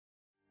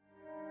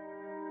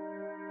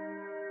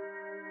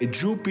A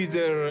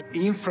Jupiter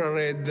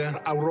Infrared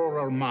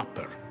Auroral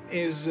Mapper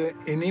is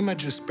an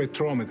image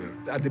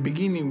spectrometer. At the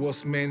beginning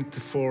was meant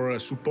for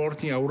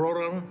supporting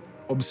auroral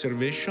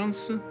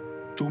observations,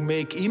 to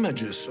make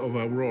images of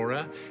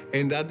aurora,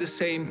 and at the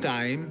same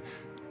time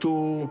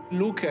to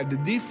look at the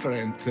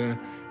different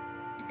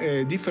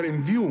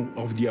view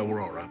of the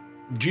aurora.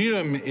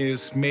 JIRAM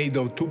is made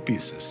of two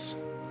pieces.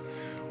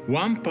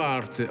 One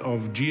part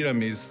of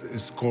JIRAM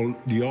is called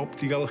the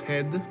optical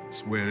head,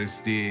 where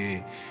is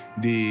the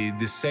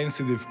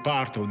sensitive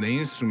part of the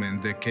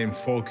instrument that can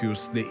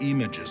focus the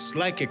images,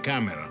 like a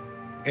camera.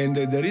 And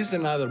there is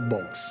another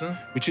box,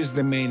 which is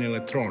the main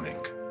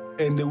electronic.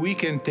 And we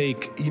can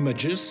take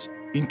images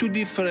in two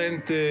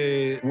different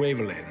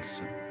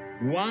wavelengths.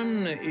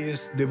 One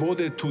is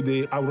devoted to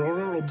the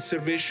auroral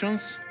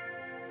observations,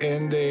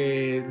 and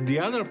the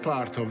other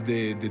part of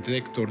the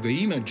detector,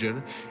 the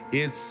imager,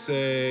 it's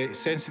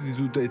sensitive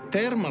to the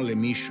thermal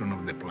emission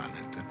of the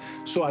planet.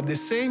 So at the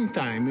same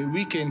time,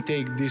 we can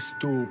take these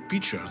two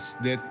pictures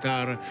that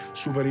are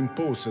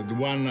superimposed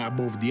one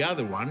above the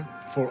other one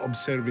for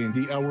observing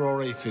the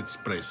aurora if it's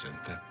present.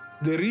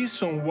 The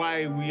reason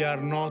why we are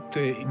not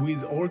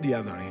with all the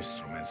other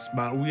instruments,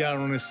 but we are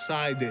on a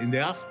side in the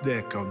aft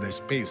deck of the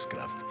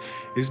spacecraft,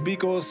 is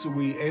because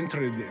we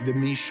entered the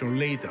mission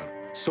later.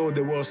 So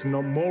there was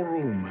no more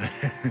room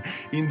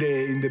in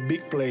the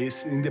big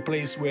place, in the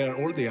place where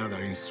all the other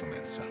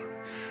instruments are.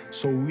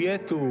 So we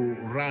had to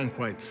run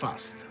quite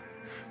fast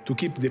to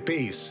keep the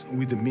pace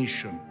with the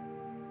mission.